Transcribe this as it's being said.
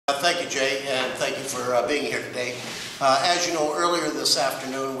Thank you, Jay, and thank you for being here today. As you know, earlier this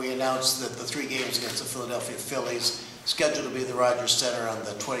afternoon, we announced that the 3 games against the Philadelphia Phillies, scheduled to be at the Rogers Center on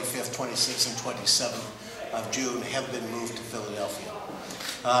the 25th, 26th, and 27th of June, have been moved to Philadelphia.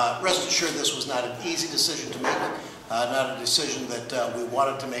 Rest assured, this was not an easy decision to make, not a decision that we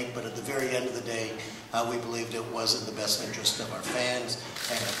wanted to make, but at the very end of the day, we believed it was in the best interest of our fans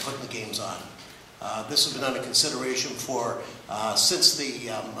and of putting the games on. This has been under consideration for since the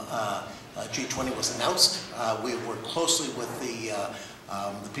G20 was announced. We have worked closely with the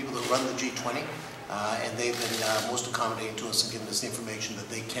people that run the G20, and they've been most accommodating to us and giving us the information that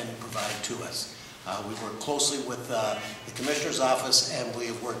they can provide to us. We've worked closely with the Commissioner's office, and we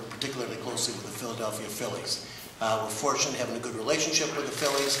have worked particularly closely with the Philadelphia Phillies. We're fortunate having a good relationship with the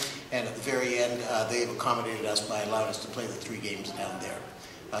Phillies, and at the very end, they have accommodated us by allowing us to play the 3 games down there.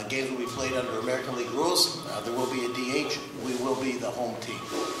 Games will be played under American League rules. There will be a DH. We will be the home team.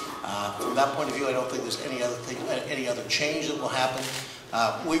 From that point of view, I don't think there's any other change that will happen.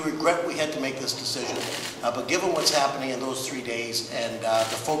 We regret we had to make this decision, but given what's happening in those 3 days and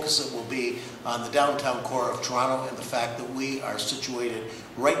the focus that will be on the downtown core of Toronto and the fact that we are situated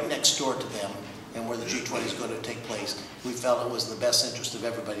right next door to them and where the G20 is going to take place, we felt it was in the best interest of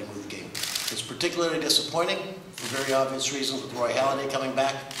everybody to move the game. It's particularly disappointing for very obvious reasons with Roy Halladay coming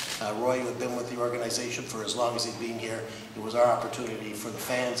back. Roy, who had been with the organization for as long as he'd been here, it was our opportunity for the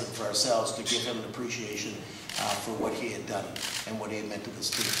fans and for ourselves to give him an appreciation for what he had done and what he had meant to this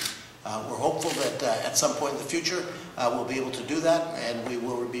team. We're hopeful that at some point in the future we'll be able to do that, and we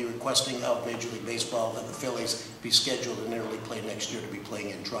will be requesting of Major League Baseball that the Phillies be scheduled and interleague play next year to be playing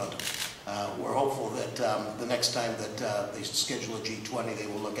in Toronto. We're hopeful that the next time that they schedule a G20, they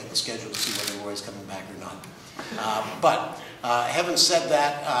will look at the schedule to see whether Roy's coming back or not. But having said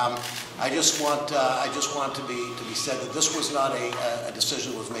that, I just want to be said that this was not a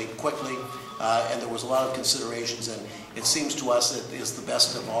decision that was made quickly, and there was a lot of considerations, and it seems to us it is the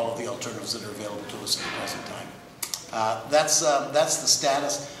best of all of the alternatives that are available to us at the present time. That's the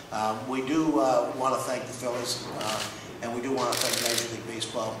status. We do want to thank the Phillies, and we do want to thank Major League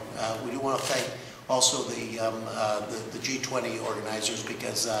Baseball. We do want to thank also the G20 organizers,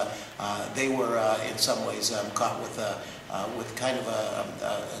 because they were in some ways caught with kind of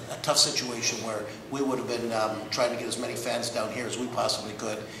a tough situation where we would have been trying to get as many fans down here as we possibly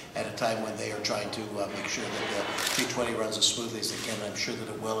could at a time when they are trying to make sure that the G20 runs as smoothly as they can. I'm sure that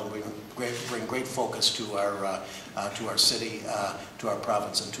it will, and bring great focus to our city, to our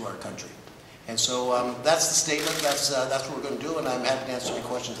province, and to our country. And so that's the statement. That's what we're going to do, and I'm happy to answer any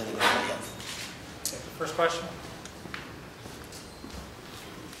questions anybody may have. First question.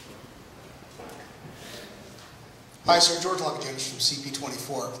 Hi, sir. George Longagenis from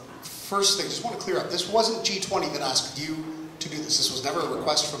CP24. First thing, just want to clear up. This wasn't G20 that asked you to do this. This was never a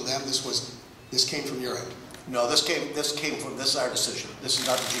request from them. This came from your end. No, this is our decision. This is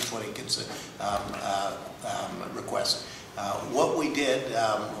not the G20 request. What we did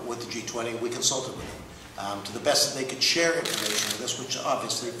with the G20, we consulted with them to the best that they could share information with us, which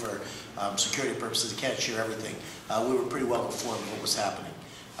obviously for security purposes, they can't share everything. We were pretty well informed of what was happening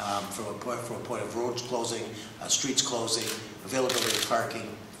from a point of roads closing, streets closing, availability of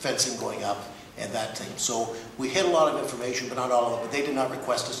parking, fencing going up, and that thing. So we had a lot of information, but not all of it. But they did not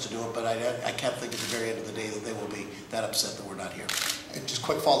request us to do it, but I can't think at the very end of the day that they will be that upset that we're not here. And just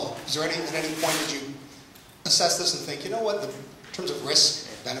quick follow-up. Is there at any point did you assess this and think, you know what, in terms of risk,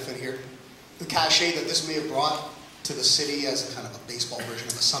 benefit here, the cachet that this may have brought to the city as a kind of a baseball version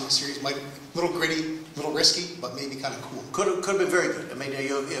of a Summit Series, might a little gritty, a little risky, but maybe kind of cool. Could have been very good. I mean,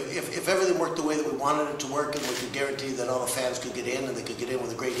 if everything worked the way that we wanted it to work, and we could guarantee that all the fans could get in, and they could get in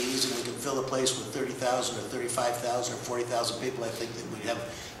with a great ease, and we could fill the place with 30,000 or 35,000 or 40,000 people, I think that we'd have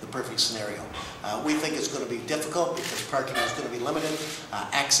the perfect scenario. We think it's going to be difficult because parking is going to be limited.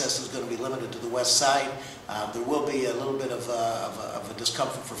 Access is going to be limited to the west side. There will be a little bit of a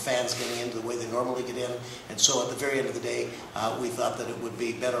discomfort for fans getting into the way they normally get in, and so at the very end of the day, we thought that it would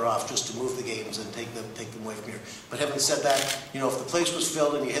be better off just to move the games and take them away from here. But having said that, you know, if the place was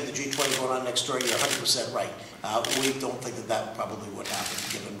filled and you had the G20 going on next door, you're 100% right. We don't think that probably would happen,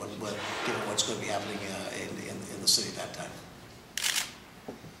 given what's going to be happening in the city at that time.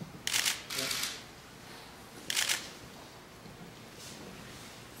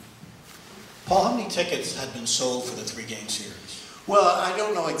 Paul, how many tickets had been sold for the 3-game series? Well, I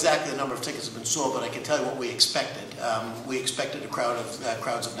don't know exactly the number of tickets that have been sold, but I can tell you what we expected. We expected crowds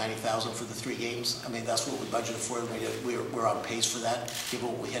of 90,000 for the 3 games. I mean, that's what we budgeted for. We're on pace for that, given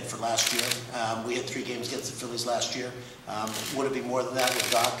what we had for last year. We had 3 games against the Phillies last year. Would it be more than that with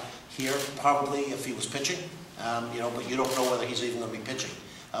Doc here? Probably, if he was pitching. But you don't know whether he's even going to be pitching.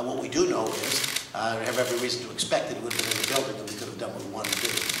 What we do know is, I have every reason to expect that it would have been in the building and we could have done what we wanted to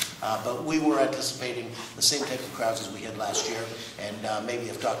do. But we were anticipating the same type of crowds as we had last year, and maybe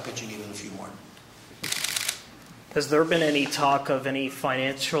if Doc pitching, even a few more. Has there been any talk of any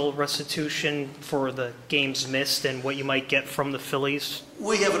financial restitution for the games missed and what you might get from the Phillies?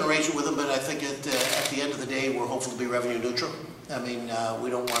 We have an arrangement with them, but I think at the end of the day, we're hopeful to be revenue neutral. I mean, we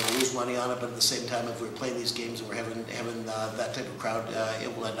don't want to lose money on it, but at the same time, if we're playing these games and we're having that type of crowd,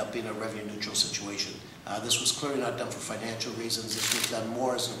 it will end up being a revenue neutral situation. This was clearly not done for financial reasons. This was done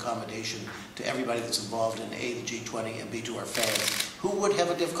more as an accommodation to everybody that's involved in A, the G20, and B, to our fans, who would have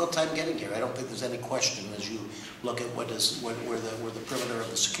a difficult time getting here. I don't think there's any question as you look at where the perimeter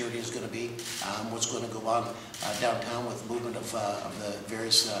of the security is going to be, what's going to go on downtown with movement of the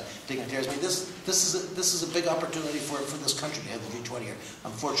various dignitaries. I mean, this is a big opportunity for this country to have the G20 here.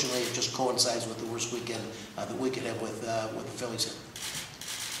 Unfortunately, it just coincides with the worst weekend that we could have with the Phillies here.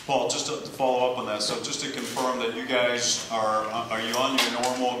 Paul, just to follow up on that, so just to confirm that you guys are you on your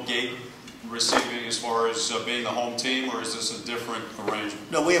normal gate receiving as far as being the home team, or is this a different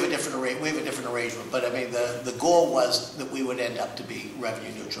arrangement? No, we have a different arrangement. But I mean, the goal was that we would end up to be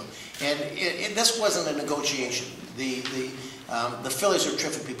revenue neutral, and this wasn't a negotiation. The Phillies are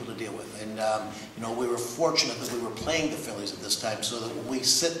terrific people to deal with, and you know, we were fortunate that we were playing the Phillies at this time, so that when we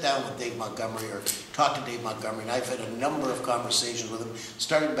sit down with Dave Montgomery or talk to Dave Montgomery, and I've had a number of conversations with him,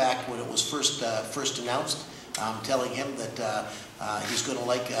 starting back when it was first announced, telling him that he's going to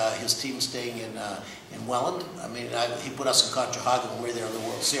like his team staying in Welland. I mean, he put us in Conshohocken when we were there in the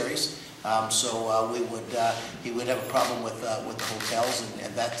World Series. So he would have a problem with the hotels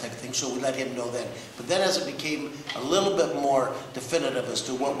and that type of thing. So we let him know then. But then, as it became a little bit more definitive as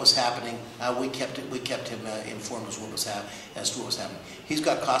to what was happening, we kept him informed as to what was happening. He's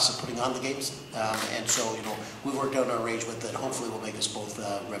got costs of putting on the games, and so you know we worked out an arrangement that hopefully will make us both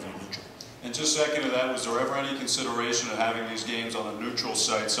revenue neutral. And just second to that, was there ever any consideration of having these games on a neutral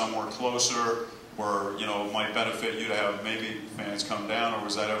site somewhere closer, where you know it might benefit you to have maybe fans come down, or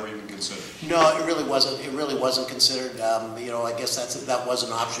was that ever even considered? No, it really wasn't. It really wasn't considered. You know, I guess that was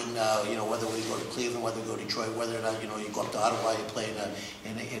an option. You know, whether we go to Cleveland, whether we go to Detroit, whether or not you know you go up to Ottawa, you play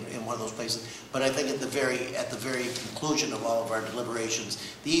in one of those places. But I think at the very conclusion of all of our deliberations,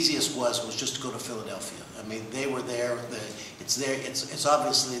 the easiest was just to go to Philadelphia. I mean, they were there. It's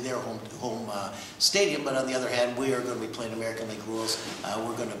obviously their home stadium, but on the other hand, we are going to be playing American League rules.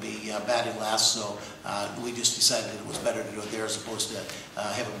 We're going to be batting last, so we just decided it was better to do it there as opposed to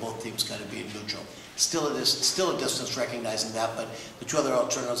having both teams kind of being neutral. Still a distance, recognizing that, but the two other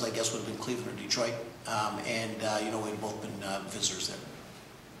alternatives, I guess, would have been Cleveland or Detroit, and you know, we've both been visitors there.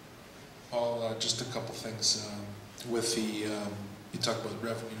 Paul, just a couple things. With the, you talked about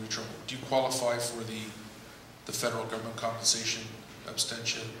revenue neutral. Do you qualify for the federal government compensation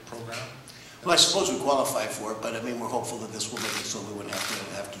abstention program? Well, I suppose we qualify for it, but I mean, we're hopeful that this will make it so we wouldn't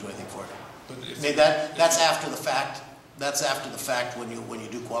have to do anything for it. But I mean, that's after the fact. That's after the fact when you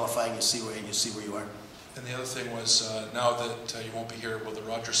do qualify and you see where you are. And the other thing was, now that you won't be here, will the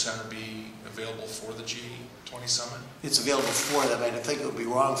Rogers Center be available for the G20 Summit? It's available for them, and I think it would be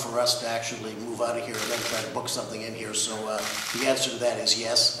wrong for us to actually move out of here and then try to book something in here. So the answer to that is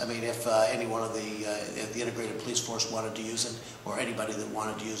yes. I mean, if any one of if the integrated police force wanted to use it, or anybody that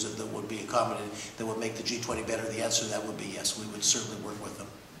wanted to use it that would be accommodated, that would make the G20 better, the answer to that would be yes. We would certainly work with them.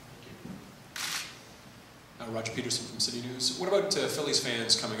 Roger Peterson from City News. What about Phillies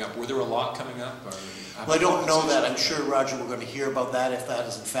fans coming up? Were there a lot coming up? Well, I don't know that. I'm sure, Roger, we're going to hear about that if that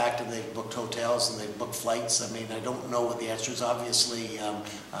is in fact, and they've booked hotels and they've booked flights. I mean, I don't know what the answer is. Obviously,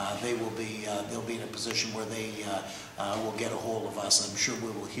 they'll be in a position where they will get a hold of us. I'm sure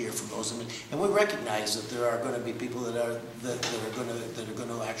we will hear from those. And we recognize that there are going to be people that are going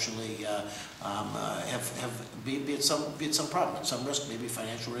to actually be at some problem, at some risk, maybe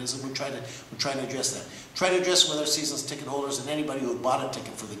financial reason. We're trying to address that. Try to address with our season's ticket holders and anybody who bought a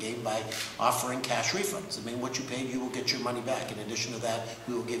ticket for the game by offering cash refunds. I mean, what you paid, you will get your money back. In addition to that,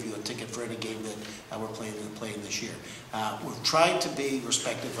 we will give you a ticket for any game that we're playing this year. We're trying to be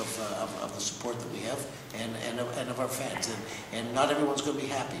respectful of the support that we have and of our fans. And not everyone's going to be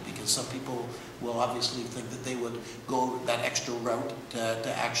happy, because some people will obviously think that they would go that extra route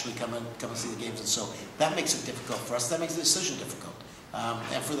to actually come and see the games. And so that makes it difficult for us. That makes the decision difficult.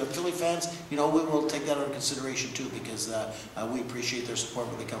 And for the Philly fans, you know, we will take that under consideration too, because we appreciate their support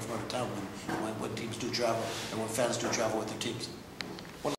when they come from out of town, when teams do travel and when fans do travel with their teams.